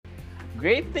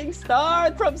Great things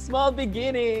start from small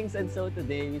beginnings. And so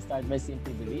today we start by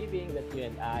simply believing that you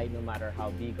and I, no matter how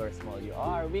big or small you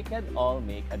are, we can all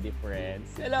make a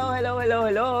difference.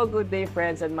 Hello. Good day,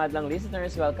 friends and Madlang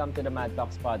listeners. Welcome to the Mad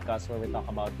Talks podcast, where we talk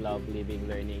about love, living,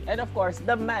 learning, and of course,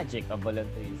 the magic of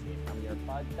volunteerism. I'm your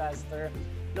podcaster,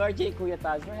 Lord J. Kuya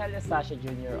Taz, Rogelio Sasha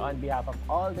Jr. on behalf of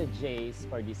all the J's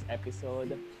for this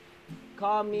episode.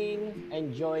 Coming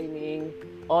and joining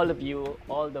all of you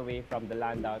all the way from the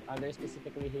land out under,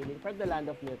 specifically hailing from the land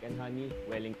of milk and honey,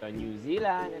 Wellington, New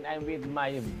Zealand. And I'm with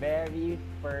my very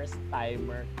first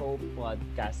timer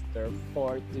co-podcaster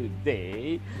for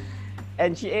today.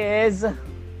 And she is...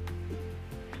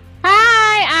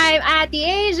 Hi! I'm Ate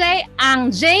AJ, ang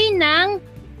J ng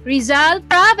Rizal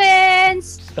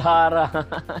Province!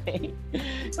 Taray!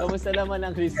 Kamusta naman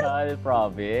ang Rizal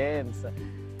Province?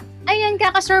 Ayan,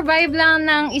 kakasurvive lang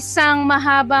ng isang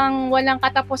mahabang walang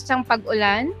katapusang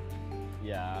pag-ulan.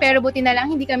 Yeah. Pero buti na lang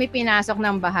hindi kami pinasok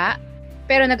ng baha.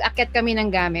 Pero nag-akyat kami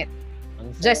ng gamit.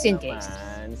 Just in case.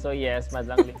 So yes,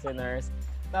 madlang listeners,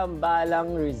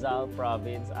 tambalang Rizal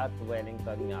Province at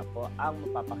Wellington nga po ang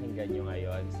mapapakinggan nyo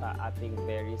ngayon sa ating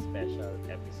very special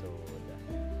episode.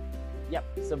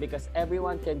 Yep, so because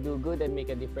everyone can do good and make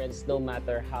a difference no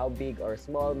matter how big or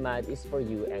small, MAD is for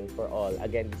you and for all.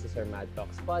 Again, this is our Mad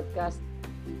Talks podcast.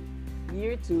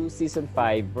 Year 2, Season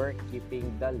 5, we're keeping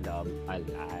the love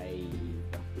alive.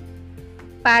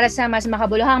 Para sa mas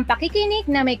makabuluhang pakikinig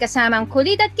na may kasamang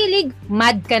kulit at kilig,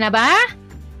 mad ka na ba?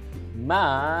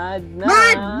 Mad na!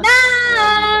 Mad na!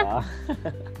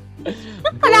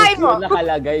 Kalain mo!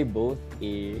 Nakalagay both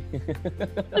eh.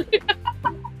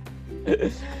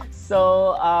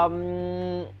 So,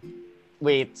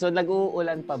 wait. So,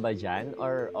 nag-uulan pa ba dyan?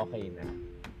 Or okay na?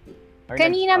 Or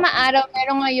Kanina maaraw,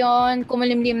 pero ngayon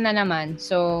kumulimlim na naman.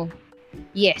 So,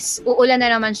 yes. Uulan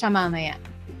na naman siya mamaya.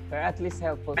 Pero at least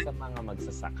helpful sa mga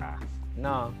magsasaka.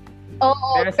 No?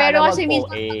 Oo, pero kasi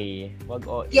minsan... Wag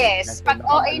OA. Yes, pag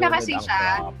OA na kasi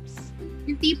siya,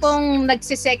 yung tipong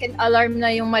nagsi-second alarm na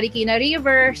yung Marikina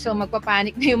River, so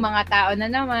magpapanik na yung mga tao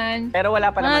na naman. Pero wala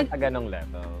pa naman sa ganong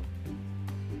level.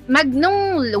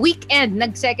 Nung weekend,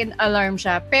 nag-second alarm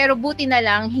siya. Pero buti na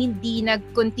lang, hindi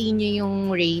nag-continue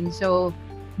yung rain. So,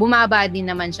 bumaba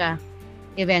din naman siya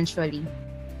eventually.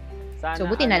 Sana so,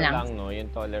 buti na lang. No?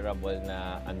 Yung tolerable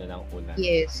na ng ulan.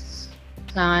 Yes.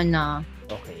 Sana.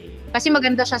 Okay. Kasi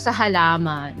maganda siya sa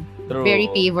halaman. True. Very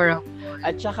favorable.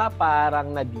 At saka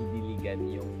parang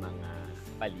nadidiligan yung mga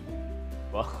paligid.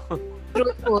 Wow.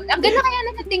 Fruitful. Ang ganda kaya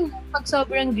nakating pag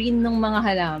sobrang green ng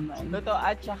mga halaman. Totoo.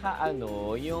 At saka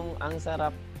yung ang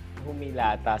sarap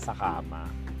humilata sa kama.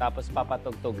 Tapos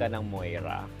papatugtog ka ng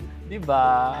Moira.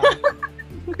 Diba?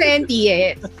 Plenty,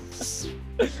 yes.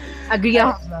 Agree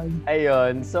ako.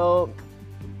 Ayun. So,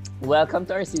 welcome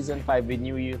to our Season 5 with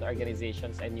new youth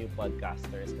organizations and new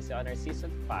podcasters. Kasi on our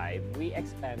Season 5, we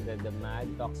expanded the Mad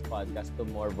Talks podcast to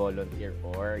more volunteer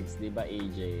orgs. Diba,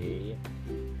 AJ?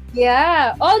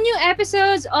 Yeah, all new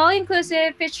episodes, all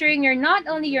inclusive, featuring not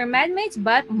only your madmates,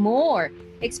 but more.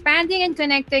 Expanding and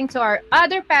connecting to our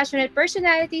other passionate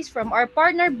personalities from our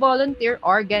partner volunteer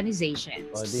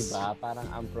organizations. O, diba? Parang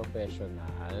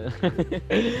unprofessional.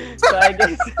 So,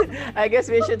 I guess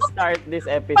we should start this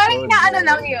episode. Parang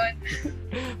lang yun.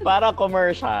 Para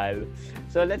commercial.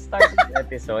 So, let's start this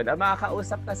episode. Ang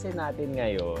makakausap kasi natin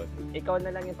ngayon, ikaw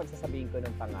na lang yung pagsasabihin ko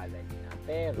ng pangalan niya.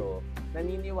 Pero,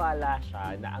 naniniwala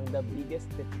siya na ang the biggest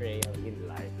betrayal in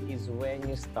life is when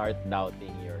you start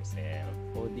doubting yourself.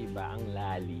 O, diba? Ang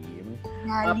lalim.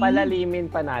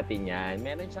 Mapalalimin pa natin yan.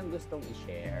 Meron siyang gustong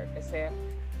i-share. Kasi,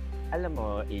 alam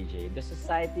mo, AJ, the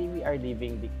society we are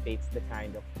living dictates the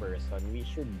kind of person we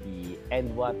should be and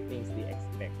what things they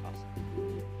expect us to do.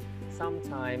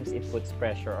 Sometimes it puts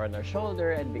pressure on our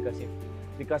shoulder, and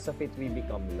because of it we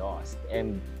become lost.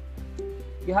 And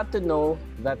you have to know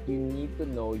that you need to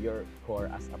know your core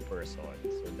as a person.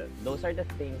 So those are the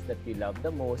things that you love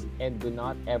the most, and do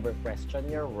not ever question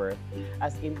your worth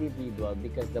as individual,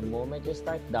 because the moment you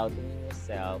start doubting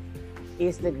yourself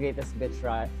is the greatest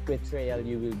betrayal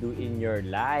you will do in your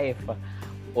life.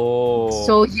 Oh.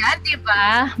 So yan,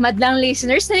 diba? Madlang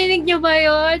listeners, narinig nyo ba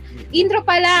yun? Intro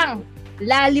pa lang.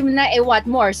 Lalim na what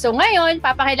more. So ngayon,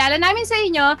 papakilala namin sa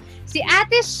inyo si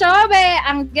Ate Shobe,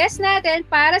 ang guest natin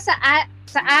para sa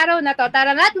araw na to.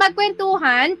 Tara na't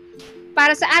magkwentuhan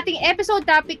para sa ating episode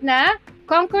topic na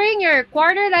Conquering Your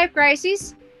Quarter Life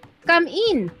Crisis. Come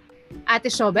in. Ate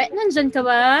Shobe, nandyan ka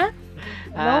ba?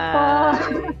 Hello po.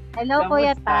 Hello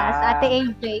Kuya Taz, Ate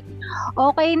AJ.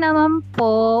 Okay naman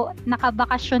po.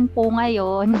 Nakabakasyon po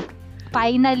ngayon.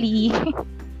 Finally.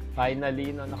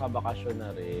 Finally, no, nakabakasyon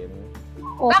na rin.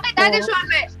 Opo. Bakit Ate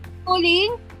Shobe?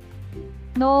 Schooling?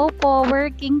 No po,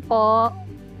 working po.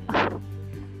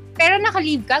 Pero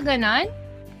naka-leave ka, ganon?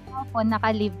 Opo,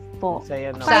 naka-leave po. Saya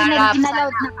naman. Sarap, Finally,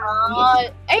 inallowed na kami.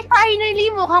 Ay, finally,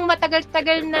 mukhang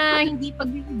matagal-tagal na hindi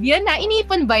pagbibigyan na.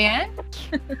 Inipon ba yan?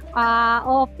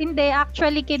 Hindi.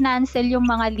 Actually, kinancel yung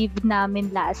mga leave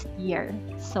namin last year.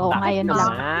 So, Bakit ngayon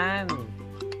lang. naman?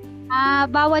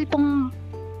 Bawal pong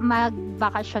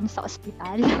magbakasyon sa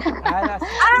ospital. Alas,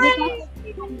 Because of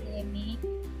the pandemic.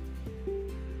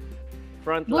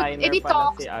 frontliner Edi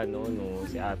pala talks.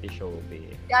 si Ate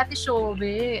Shobe. Si Ate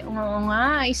Shobe. Oo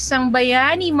nga, isang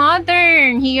bayani,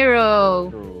 modern hero.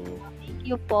 True. Thank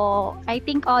you po. I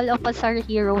think all of us are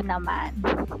hero naman.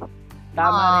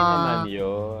 Tama rin naman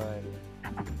yun.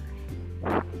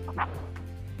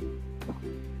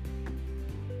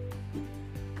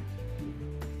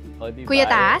 O, diba? Kuya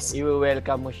Tas?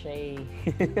 I-welcome mo siya eh.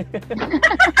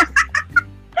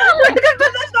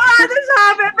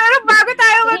 Sabi, pero bago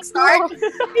tayo mag-start,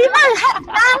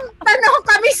 ang tanong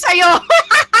kami sa'yo.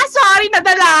 Sorry,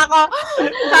 nadala ako.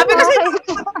 Sabi kasi,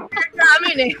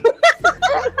 namin eh.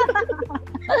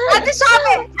 Ate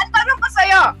Shobe, ang tanong ko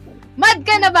sa'yo, mad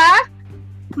ka na ba?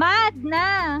 Mad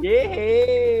na!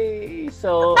 Yay!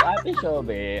 So, Ate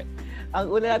Shobe, ang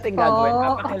una natin gagawin,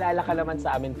 Oh. papakilala ka naman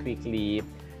sa amin quickly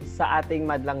sa ating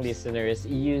madlang listeners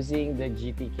using the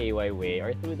GTKY way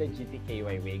or through the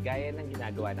GTKY way, gaya ng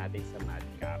ginagawa natin sa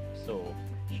Madcap. So,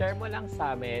 share mo lang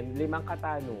sa amin 5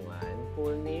 katanungan,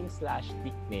 full name /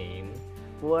 nickname,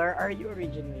 where are you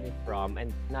originally from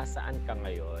and nasaan ka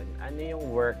ngayon, ano yung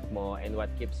work mo and what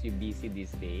keeps you busy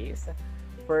these days,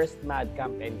 first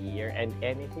Madcamp and year, and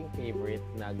anything favorite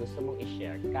na gusto mong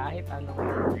i-share, kahit anong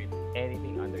favorite,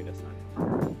 anything under the sun.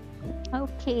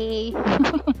 Okay.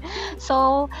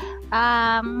 So,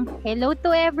 hello to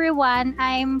everyone.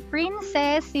 I'm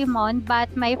Princess Simon,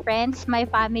 but my friends, my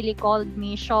family called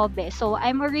me Shobe. So,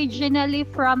 I'm originally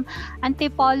from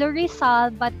Antipolo,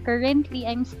 Rizal, but currently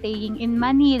I'm staying in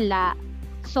Manila.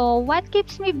 So, what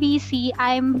keeps me busy?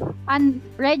 I'm a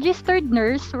registered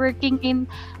nurse working in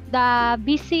the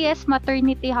BCS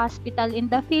Maternity Hospital in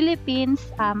the Philippines,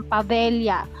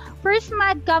 Pavelia. First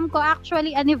Madcamp ko,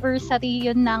 actually anniversary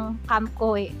yun ng camp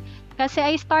ko eh. Kasi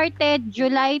I started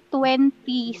July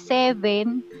 27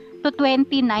 to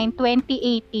 29,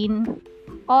 2018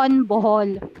 on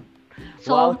Bohol.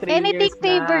 So, Wow, 3 anything years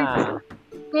favorite? na.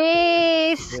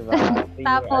 Yes! Diba? 3-year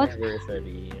Tapos,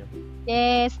 anniversary.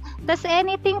 yes. Tas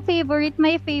anything favorite,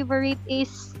 my favorite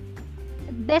is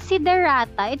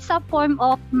Desiderata. It's a form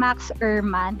of Max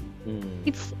Ehrmann.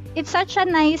 It's such a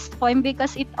nice poem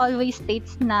because it always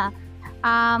states na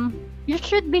you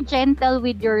should be gentle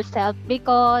with yourself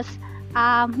because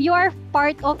you are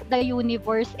part of the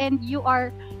universe and you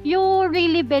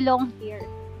really belong here.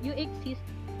 You exist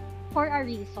for a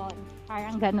reason.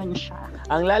 Parang ganun siya.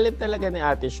 Ang lalim talaga ni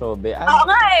Ate Shobe. Oo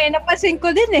nga eh, napansin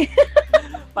ko din eh.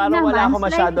 Parang wala ako Naman,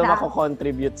 masyado slide lang.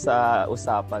 mako-contribute sa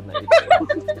usapan na ito.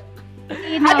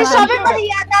 Ate Shobe,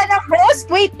 mali yata ng host.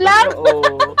 Wait lang.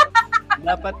 Oo.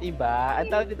 Dapat iba.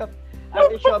 At tawag dito,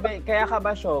 Ate Shobe, kaya ka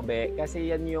ba Shobe?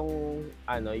 Kasi yan yung,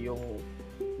 yung,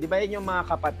 di ba yan yung mga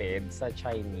kapatid sa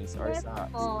Chinese or Yes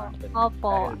sa... po. sa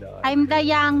Opo. dahil doon? I'm the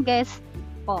youngest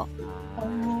po.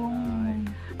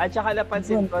 At saka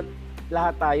napansin ko,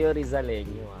 lahat tayo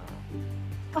Rizaleño.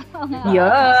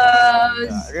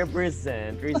 Yes.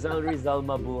 Represent. Rizal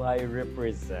mabuhay,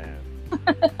 represent.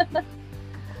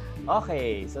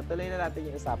 Okay, so tuloy na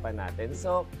natin yung usapan natin.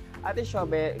 So, Ate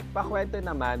Shobe, pakwento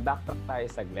naman, backtrack tayo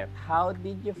saglit. How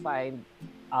did you find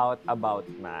out about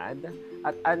MAD?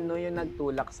 At ano yung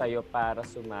nagtulak sa'yo para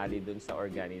sumali dun sa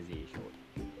organization?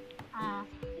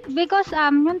 Because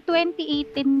yung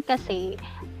 2018 kasi,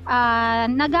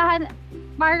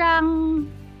 parang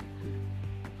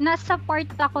nasa part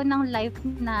ako ng life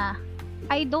na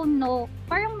I don't know,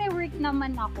 parang may work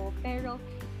naman ako, pero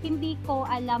hindi ko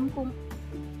alam kung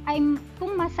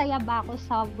masaya ba ako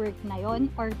sa work na yon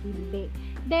or hindi.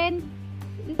 Then,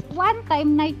 one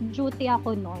time night duty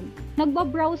ako noon.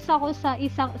 Nagba-browse ako sa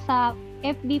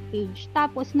FB page,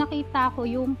 tapos nakita ko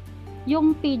yung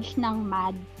page ng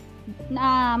MAD.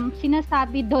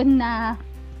 Sinasabi doon na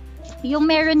yung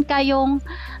meron kayong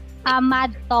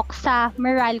MAD talk sa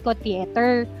Meralco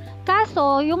Theater.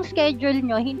 Kaso, yung schedule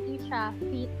nyo, hindi siya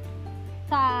fit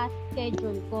sa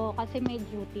schedule ko kasi may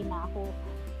duty na ako.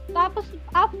 Tapos,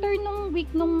 after nung week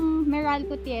nung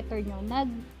Meralco Theater nyo,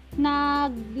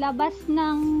 naglabas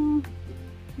ng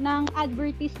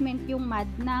advertisement yung MAD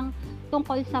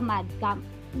tungkol sa Madcamp.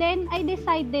 Then, I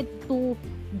decided to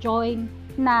join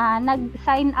na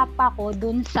nag-sign up ako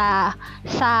dun sa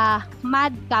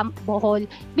Madcamp Bohol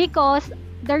because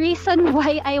the reason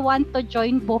why I want to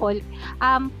join Bohol,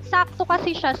 sakto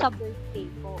kasi siya sa birthday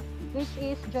ko, which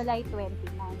is July 29.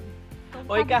 So,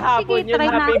 Oy, sabi ko, kahapon sige, yun. try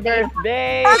Happy natin.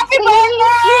 birthday! Happy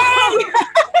birthday!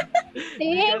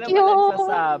 Thank Hindi you. ka naman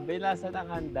nagsasabi. Nasaan ang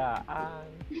handaan?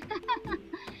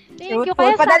 Thank you. Truthful.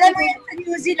 Kaya Padala sabi mo ko, yan sa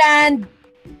New Zealand.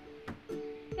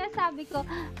 kaya sabi ko,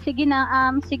 sige na,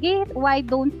 sige, why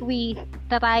don't we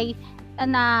try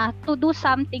na to do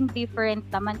something different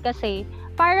naman kasi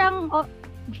parang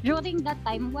during that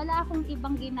time, wala akong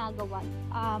ibang ginagawa.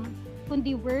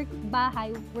 Kundi work, bahay.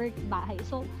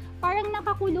 So, parang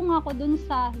nakakulong ako dun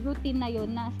sa routine na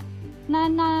yun na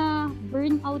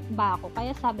burnout ba ako.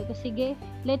 Kaya sabi ko, sige,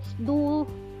 let's do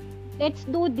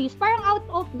this. Parang out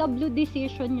of the blue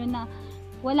decision yun na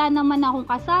wala naman akong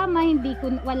kasama,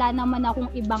 wala naman akong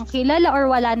ibang kilala or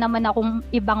wala naman akong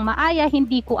ibang maaya,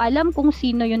 hindi ko alam kung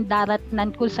sino yung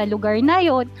daratnan ko sa lugar na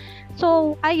yun.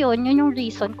 So, ayun, yun yung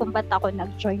reason kung ba't ako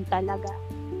nag-join talaga.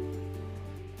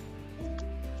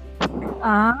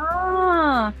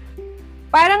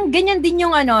 Parang ganyan din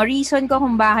yung reason ko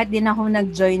kung bakit din ako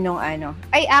nag-join nung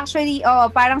Ay, actually,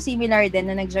 parang similar din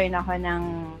na nag-join ako ng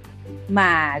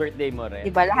math. Birthday mo rin.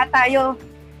 Diba? Lahat tayo,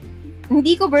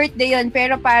 hindi ko birthday yun,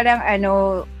 pero parang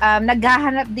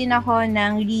naghahanap din ako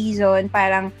ng reason,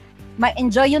 parang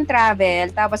ma-enjoy yung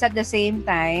travel, tapos at the same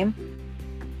time,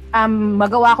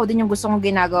 magawa ko din yung gusto kong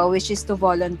ginagawa, which is to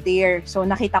volunteer. So,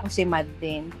 nakita ko si Mad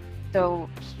din.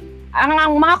 So,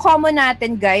 ang mga common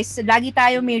natin, guys, lagi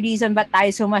tayo may reason ba't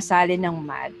tayo sumasali ng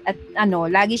Mad. At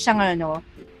lagi siyang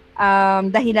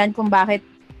dahilan kung bakit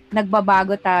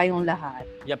nagbabago tayong lahat.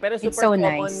 Yeah, pero super It's so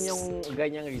common nice. yung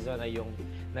ganyang reason na yung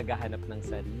naghahanap ng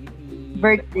sarili.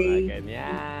 Birthday. Mga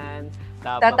ganyan.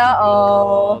 Tapos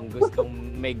Totoo.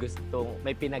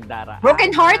 may pinagdaraan.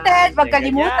 Broken-hearted, wag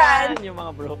kalimutan. Ganyan, yung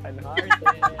mga broken-hearted.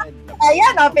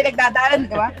 Ayan,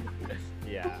 pinagdadaan, di ba?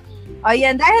 Yeah. O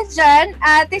yan, dahil dyan,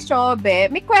 Ate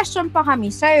Shobe, may question pa kami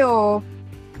sa'yo.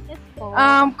 Yes po.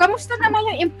 Kamusta naman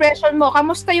yung impression mo?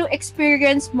 Kamusta yung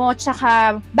experience mo?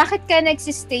 Tsaka, bakit ka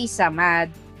nagsistay sa MAD?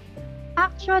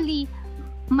 Actually,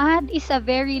 MAD is a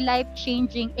very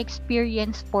life-changing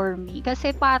experience for me. Kasi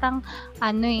parang,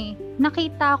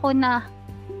 nakita ko na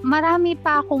marami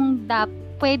pa akong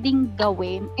pwedeng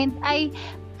gawin. And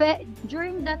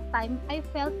during that time, I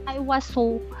felt I was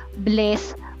so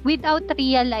blessed without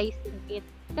realizing it.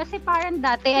 Kasi parang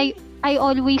dati, I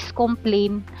always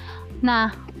complain na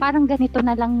parang ganito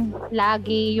na lang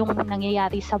lagi yung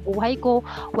nangyayari sa buhay ko,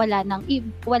 wala na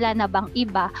bang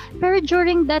iba. Pero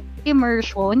during that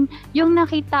immersion, yung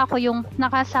nakita ko, yung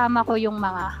nakasama ko yung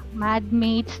mga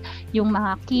madmates, yung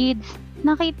mga kids,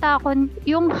 nakita ko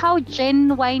yung how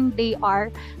genuine they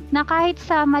are, na kahit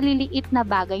sa maliliit na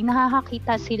bagay,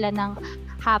 nakakakita sila ng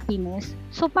happiness.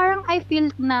 So parang I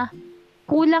feel na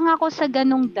kulang ako sa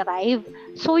ganong drive.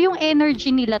 So yung energy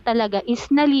nila talaga is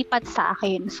nalipat sa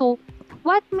akin. So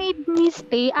what made me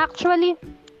stay? Actually,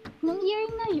 nung year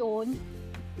na yon,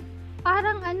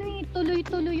 parang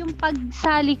tuloy-tuloy yung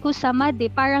pagsali ko sa MAD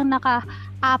eh. Parang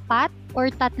naka-4 or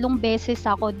 3 beses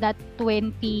ako that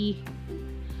 2018.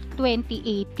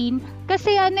 Kasi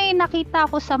nakita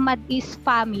ko sa MAD is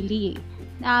family.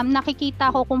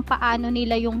 Nakikita ko kung paano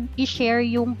nila yung i-share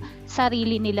yung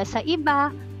sarili nila sa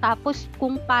iba, tapos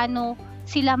kung paano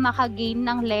sila makagain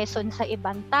ng lesson sa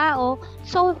ibang tao.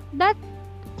 So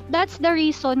that's the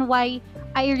reason why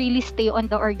I really stay on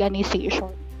the organization.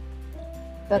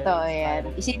 Totoo yan.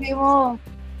 Isipin mo,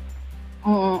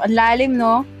 ang lalim,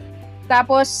 no?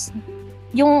 Tapos,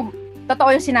 yung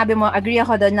totoo yung sinabi mo, agree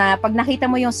ako doon na pag nakita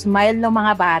mo yung smile ng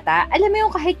mga bata, alam mo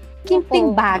yung kahit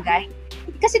kimting bagay.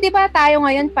 Kasi di ba tayo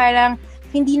ngayon parang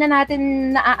hindi na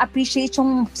natin na-appreciate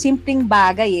yung simpleng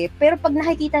bagay eh. Pero pag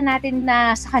nakikita natin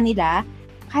na sa kanila,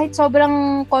 kahit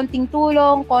sobrang konting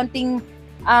tulong, konting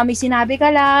may sinabi ka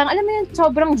lang, alam mo yun,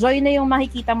 sobrang joy na yung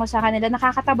makikita mo sa kanila,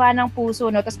 nakakataba ng puso,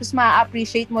 no? Tapos mas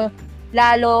ma-appreciate mo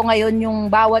lalo ngayon yung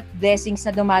bawat blessings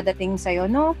na dumadating sa'yo,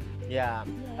 no? Yeah.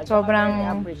 At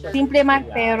Sobrang simple man,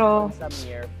 pero sa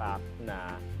mere fact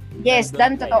na yes,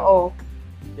 dan nandun totoo.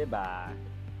 kayo. Diba?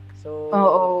 So,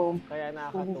 Oo. kaya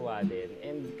nakakatuwa din.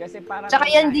 And kasi parang Tsaka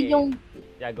yan din yung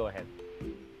Yeah, go ahead.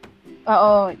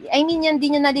 oo. I mean, yan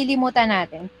din yung nalilimutan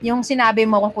natin. Yung sinabi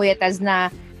mo kung Kuya Taz na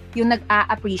yung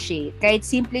nag-a-appreciate. Kahit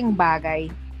simpleng bagay,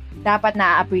 dapat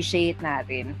na-appreciate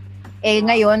natin. Eh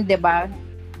ngayon, 'di ba?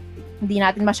 Hindi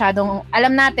natin masyadong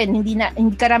alam natin, hindi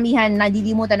karamihan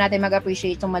nalilimutan natin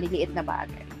mag-appreciate yung maliliit na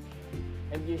bagay.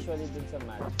 And usually dun sa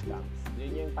math camps,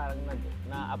 yun yung parang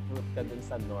na-approve ka dun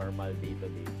sa normal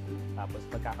day-to-day. Tapos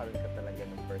magkakaroon ka talaga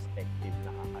ng perspective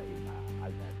na kakaiba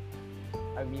agad.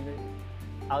 I mean,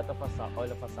 all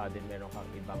of a sudden, meron kang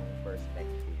ibang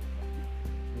perspective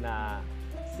na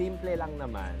simple lang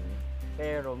naman,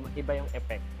 pero iba yung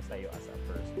epekto sa'yo as a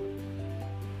person.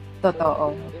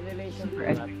 Totoo. So, in relation to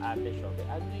that, Ate Shobe,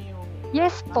 ano yung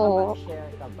Yes po.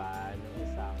 makapag-share ka ba ng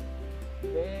isang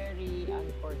very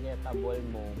unforgettable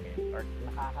moment or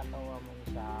nakakatawa man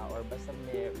siya or basta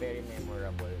very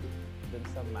memorable dun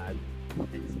sa MAD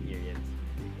experience?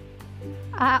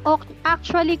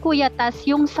 Actually, Kuya Tas,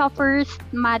 yung sa first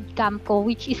MAD camp ko,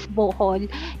 which is Bohol,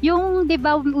 yung, di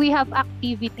ba, we have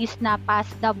activities na pass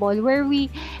the ball where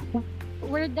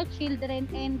the children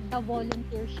and the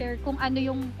volunteer share kung ano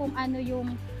yung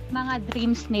mga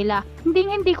dreams nila.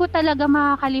 Hindi ko talaga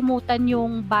makakalimutan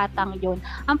yung batang yon.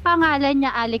 Ang pangalan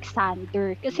niya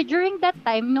Alexander. Kasi during that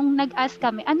time, nung nag-ask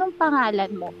kami, anong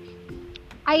pangalan mo?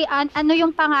 Ano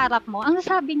yung pangarap mo? Ang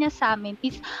sabi niya sa amin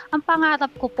is, ang pangarap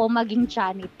ko po maging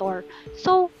janitor.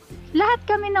 So, lahat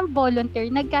kami ng volunteer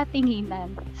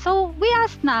nagkatinginan. So, we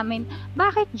asked namin,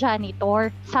 bakit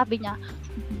janitor? Sabi niya,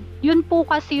 yun po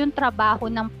kasi yung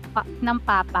trabaho ng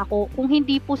papa ko. Kung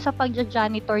hindi po sa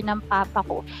pagja-janitor ng papa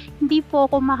ko, hindi po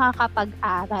ako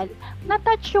makakapag-aral.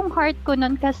 Na-touch yung heart ko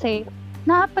nun kasi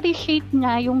na-appreciate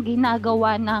niya yung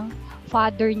ginagawa ng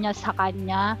father niya sa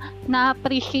kanya.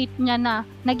 Na-appreciate niya na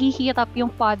naghihirap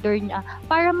yung father niya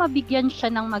para mabigyan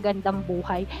siya ng magandang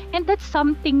buhay. And that's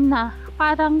something na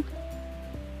parang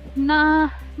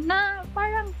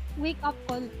parang wake up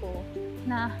call ko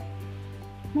na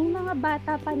may mga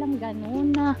bata pa lang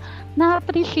ganun na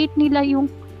na-appreciate nila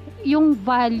yung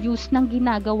values ng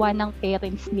ginagawa ng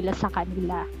parents nila sa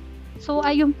kanila. So,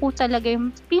 ayun po talaga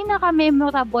yung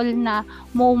pinaka-memorable na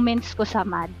moments ko sa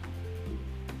MAD.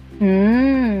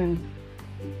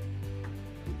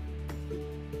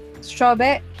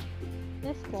 Shobe,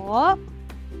 Yes po.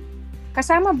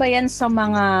 kasama ba yan sa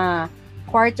mga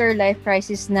quarter life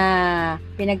crisis na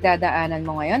pinagdadaanan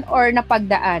mo ngayon or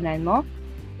napagdaanan mo?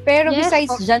 Pero Yes,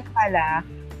 besides dyan pala,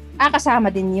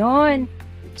 kasama din yun.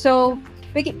 So,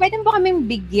 pwede mo ba kaming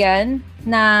bigyan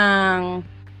ng...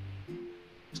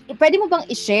 Pwede mo bang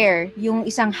i-share yung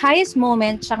isang highest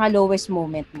moment tsaka lowest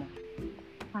moment mo?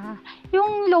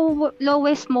 Yung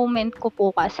lowest moment ko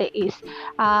po kasi is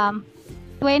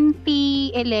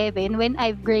 2011 when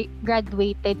I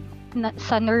graduated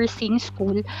sa nursing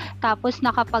school. Tapos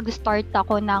nakapag-start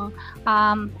ako ng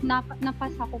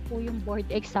napasa ko po yung board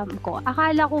exam ko.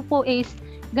 Akala ko po is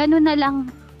ganun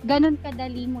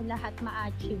kadali mo lahat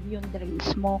ma-achieve yung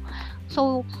dreams mo.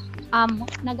 So,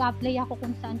 nag-apply ako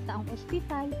kung saan saang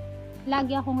ospital.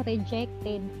 Lagi akong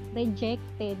rejected.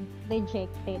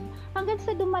 Hanggang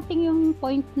sa dumating yung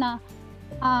point na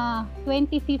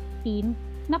 2015,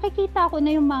 nakikita ko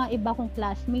na yung mga iba kong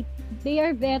classmates. They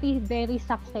are very, very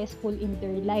successful in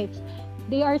their lives.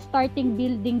 They are starting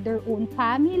building their own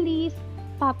families.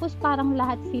 Tapos parang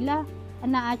lahat sila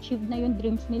na-achieve na yung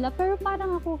dreams nila. Pero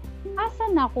parang ako,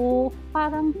 asan ako?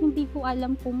 Parang hindi ko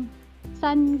alam kung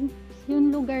saan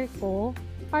yung lugar ko.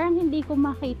 Parang hindi ko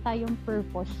makita yung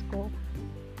purpose ko.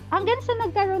 Hanggang sa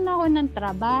nagkaroon ako ng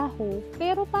trabaho,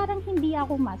 pero parang hindi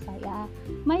ako masaya.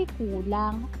 May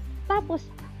kulang. Tapos,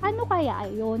 ano kaya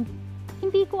yun?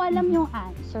 Hindi ko alam yung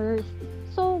answers.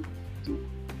 So,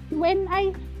 when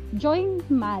I joined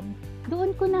MAD,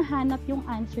 doon ko nahanap yung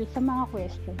answer sa mga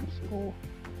questions ko.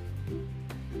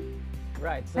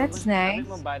 Right. So, That's nice.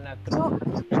 Sabi mo ba na through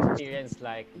experience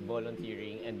like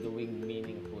volunteering and doing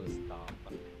meaningful stuff,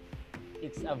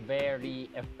 it's a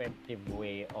very effective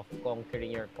way of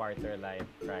conquering your quarter life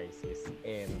crisis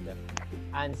and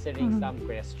answering some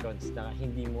questions na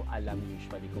hindi mo alam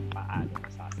usually kung paano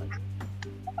masasagot.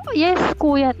 Yes,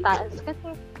 Kuya Tas.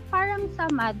 Kasi parang sa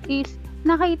MAD is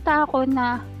nakita ko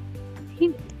na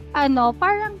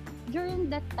parang during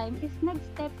that time is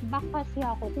nag-step back kasi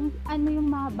ako kung ano yung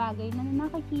mga bagay na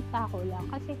nakikita ko lang.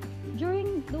 Kasi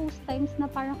during those times na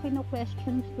parang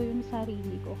kino-questions ko yung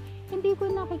sarili ko, hindi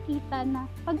ko nakikita na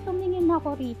pag tumingin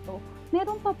ako rito,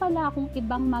 meron pa pala akong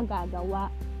ibang magagawa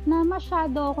na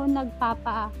masyado ako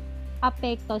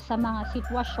nagpapa-apekto sa mga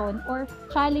sitwasyon or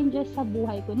challenges sa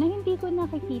buhay ko na hindi ko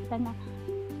nakikita na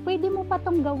pwede mo pa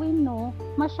tong gawin, no?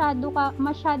 Masyado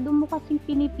mo kasing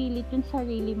pinipilit yung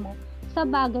sarili mo sa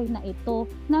bagay na ito,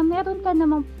 na meron ka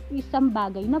namang isang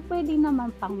bagay na pwede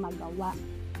naman pang magawa.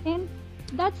 And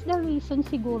that's the reason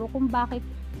siguro kung bakit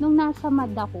nung nasa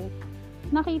MAD ako,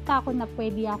 nakita ko na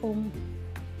pwede akong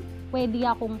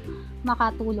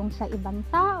makatulong sa ibang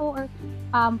tao or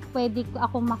pwede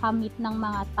akong makamit ng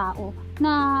mga tao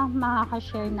na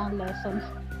makaka-share ng lessons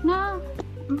na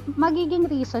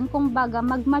magiging reason kung baga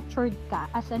mag-matured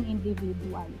ka as an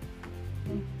individual.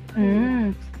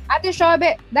 Ate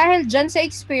Shobe, dahil dyan sa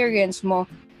experience mo,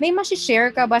 may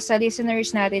share ka ba sa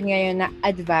listeners natin ngayon na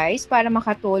advice para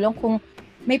makatulong kung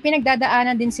may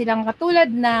pinagdadaanan din silang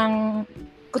katulad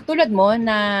mo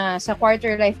na sa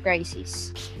quarter life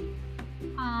crisis?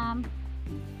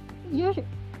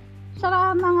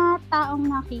 Sa mga taong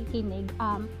nakikinig,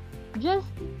 just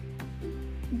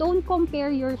don't compare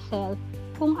yourself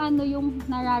kung ano yung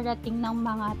nararating ng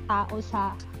mga tao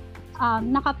sa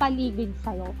nakapaligid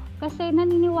sa'yo. Kasi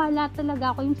naniniwala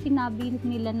talaga ako yung sinabi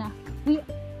nila na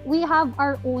we have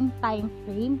our own time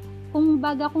frame. Kung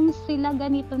sila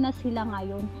ganito na sila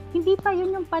ngayon, hindi pa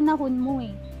yun yung panahon mo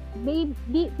eh.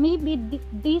 Maybe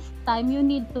this time you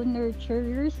need to nurture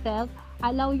yourself,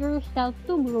 allow yourself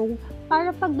to grow, para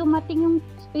pag dumating yung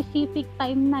specific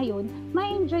time na yun,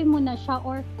 ma-enjoy mo na siya,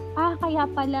 or kaya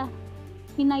pala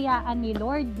hinayaan ni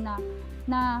Lord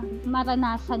na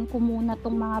maranasan ko muna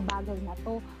tong mga bagay na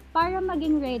to para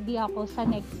maging ready ako sa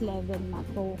next level na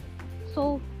to.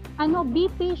 So, be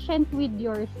patient with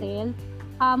yourself.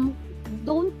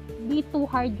 Don't be too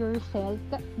hard yourself.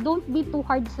 Don't be too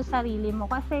hard sa sarili mo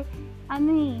kasi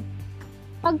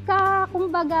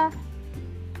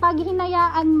pag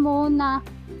hinayaan mo na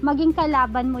maging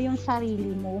kalaban mo yung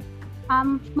sarili mo,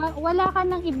 wala ka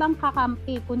ng ibang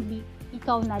kakampi kundi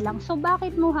ikaw na lang. So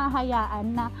bakit mo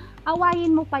hahayaan na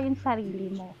awayin mo pa yung sarili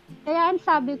mo? Kaya ang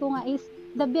sabi ko nga is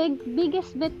the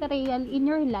biggest betrayal in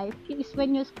your life is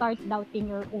when you start doubting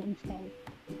your own self.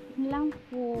 Yun lang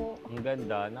po. Ang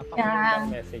ganda.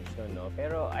 Napakagandang message nun, no?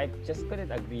 Pero I just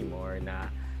couldn't agree more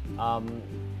na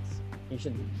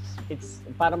it's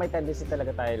para may tendency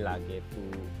talaga tayo lagi to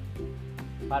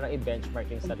parang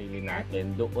i-benchmark yung sarili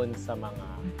natin doon sa mga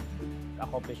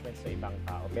accomplishments sa ibang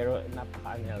tao. Pero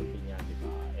napaka-unhealthy niya, di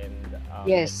ba? And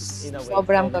yes, in a way,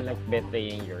 sobrang it's like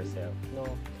betraying yourself, no?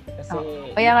 Kasi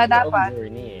kaya nga dapat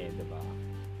journey, di ba?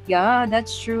 Yeah,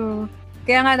 that's true.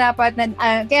 Kaya nga dapat,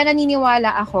 kaya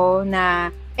naniniwala ako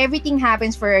na everything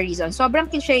happens for a reason. Sobrang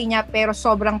cliche niya, pero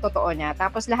sobrang totoo niya.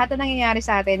 Tapos lahat na nangyayari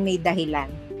sa atin may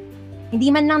dahilan. Hindi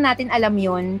man lang natin alam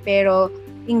yun, pero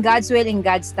in God's will, in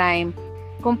God's time,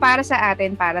 kung para sa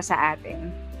atin, para sa atin.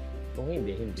 Kung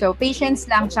hindi. So, patience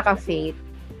lang, tsaka faith.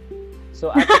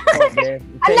 So, Ate Sobe,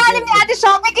 ang lalim ni Ate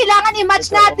Sobe, kailangan i-match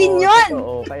natin yun!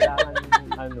 Oo, kailangan,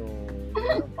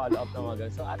 yung follow-up na mga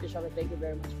ganun. So, Ate Sobe, thank you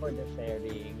very much for the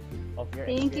sharing of your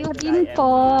Thank you experience din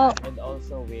po. And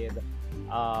also with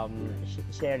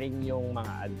sharing yung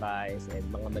mga advice and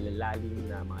mga malalalim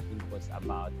na mga inputs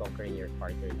about conquering your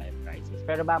quarter life crisis.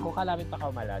 Pero bago ka namin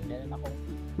pakaumalan, meron akong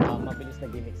mabilis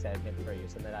na gimmick segment for you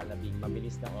sa nalalabing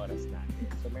mabilis na oras natin.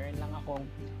 So meron lang akong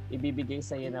ibibigay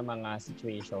sa iyo ng mga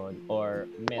situation or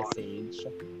message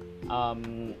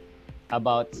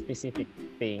about specific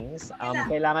things.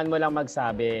 Kailangan mo lang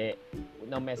magsabi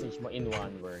ng message mo in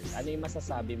one word. Ano yung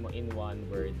masasabi mo in one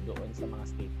word doon sa mga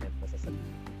statement mo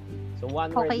sasabihin? So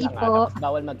one word Okay lang po. tapos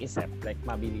bawal mag-isip, like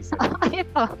mabilis. Okay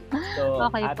po. So,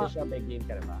 Okay Ate po. Sobe, game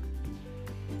ka na ba?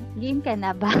 Game ka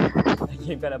na ba?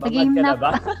 Game ka na ba? Game Mad ka na na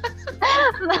ba?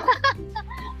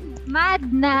 Mad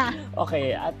na.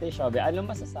 Okay, Ate Sobe, anong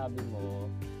masasabi mo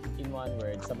in one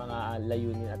word sa mga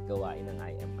layunin at gawain ng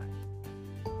IMMAD?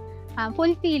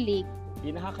 Fulfilling.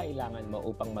 Pinakakailangan mo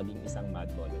upang maging isang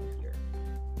MAD volunteer?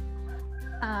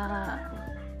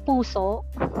 Puso.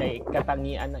 Kay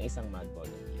katangian ng isang MAD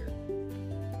volunteer?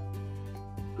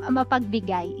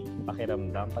 Mapagbigay.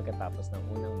 Pakiramdam pagkatapos ng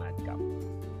unang MAD camp?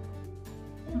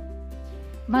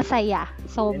 Masaya.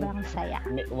 Sobrang saya.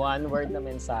 One word na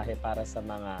mensahe para sa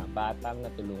mga batang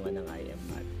natulungan ng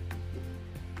IMMAD?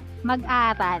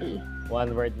 Mag-aral.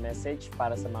 One word message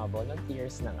para sa mga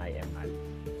volunteers ng IMMAD?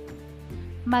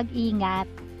 Mag-ingat.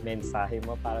 Mensahe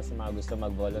mo para sa mga gusto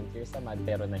mag-volunteer sa MAD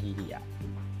pero nahihiya?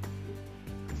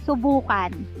 Subukan.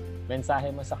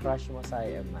 Mensahe mo sa crush mo sa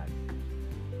IMMAD?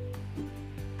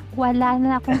 Wala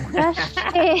na akong crush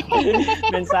eh.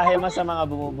 Mensahe mo sa mga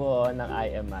bumubuo ng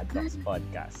IMMAD Talks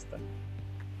Podcast?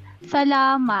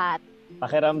 Salamat.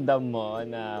 Pakiramdam mo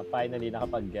na finally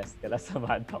nakapag-guest ka na sa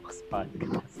Mad Talks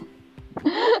Podcast.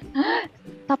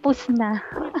 Tapos na.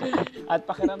 At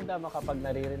pakiramdam mo kapag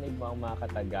naririnig mo ang mga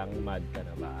katagang MAD ka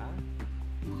na ba?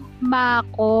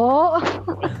 Mako.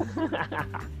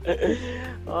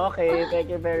 Okay, thank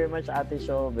you very much Ate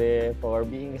Sobe for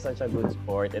being such a good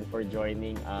sport and for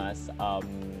joining us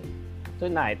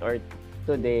tonight or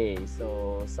today.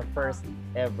 So, sa first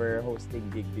ever hosting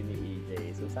gig din ni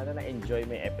EJ. So, sana na-enjoy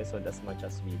mo yung episode as much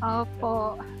as we did.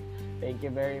 Opo. Thank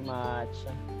you very much.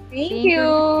 Thank you.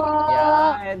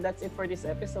 Yeah, and that's it for this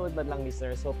episode, Madlang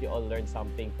listeners. Hope you all learned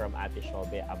something from Ate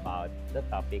Shobe about the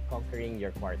topic, conquering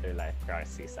your quarter life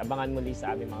crisis. Abangan muli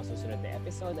sa aming mga susunod na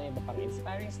episode na iba pang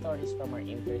inspiring stories from our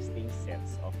interesting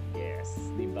sets of guests.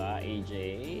 Diba, AJ?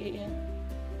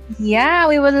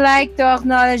 Yeah, we would like to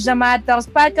acknowledge the Mad Talks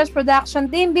Podcast Production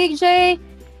Team, Big J,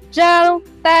 Joe,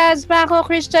 Taz, Paco,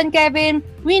 Christian, Kevin,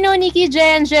 Wino, Nikki,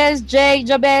 Jen, Jess, Jake,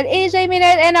 Jobel, AJ,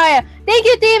 Milet, and Oya. Thank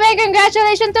you, team, and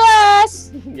congratulations to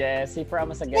us! Yes, if you're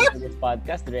us again to this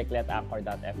podcast directly at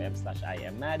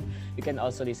anchor.fm/IMMad. You can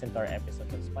also listen to our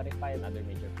episodes on Spotify and other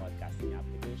major podcasting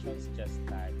applications. Just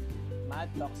type Mad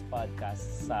Talks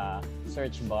Podcast sa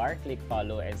search bar, click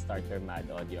follow, and start your Mad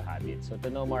audio habit. So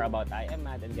to know more about I Am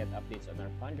Mad and get updates on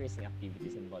our fundraising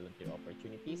activities and volunteer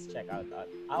opportunities, check out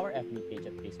our FB page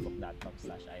at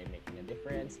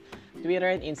facebook.com/IamMakingADifference, Twitter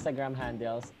and Instagram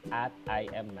handles at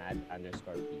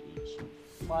IamMad_PH.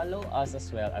 Follow us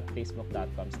as well at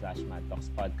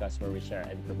facebook.com/MadTalksPodcast where we share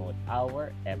and promote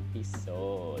our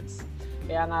episodes.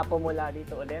 Kaya nga po mula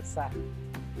dito ulit sa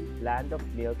Land of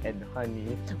Milk and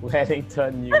Honey,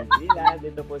 Wellington, New Zealand.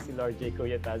 Ito po si Lord J.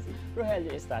 Cuyataz,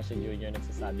 Rogelio Estacio Jr.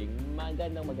 nagsasabing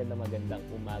magandang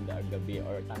umaga or gabi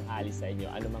or tanghali sa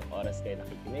inyo, anumang oras kayo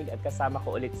nakikinig. At kasama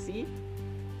ko ulit si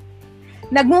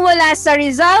Nagmumula sa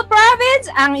Rizal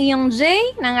Province, ang iyong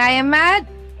J ng I Am Mad,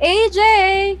 AJ.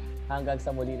 Hanggang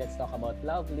sa muli, let's talk about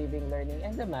love, living, learning,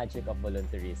 and the magic of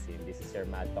volunteerism. This is your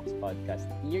Mad Talks Podcast,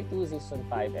 Year 2, Season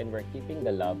 5, and we're keeping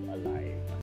the love alive.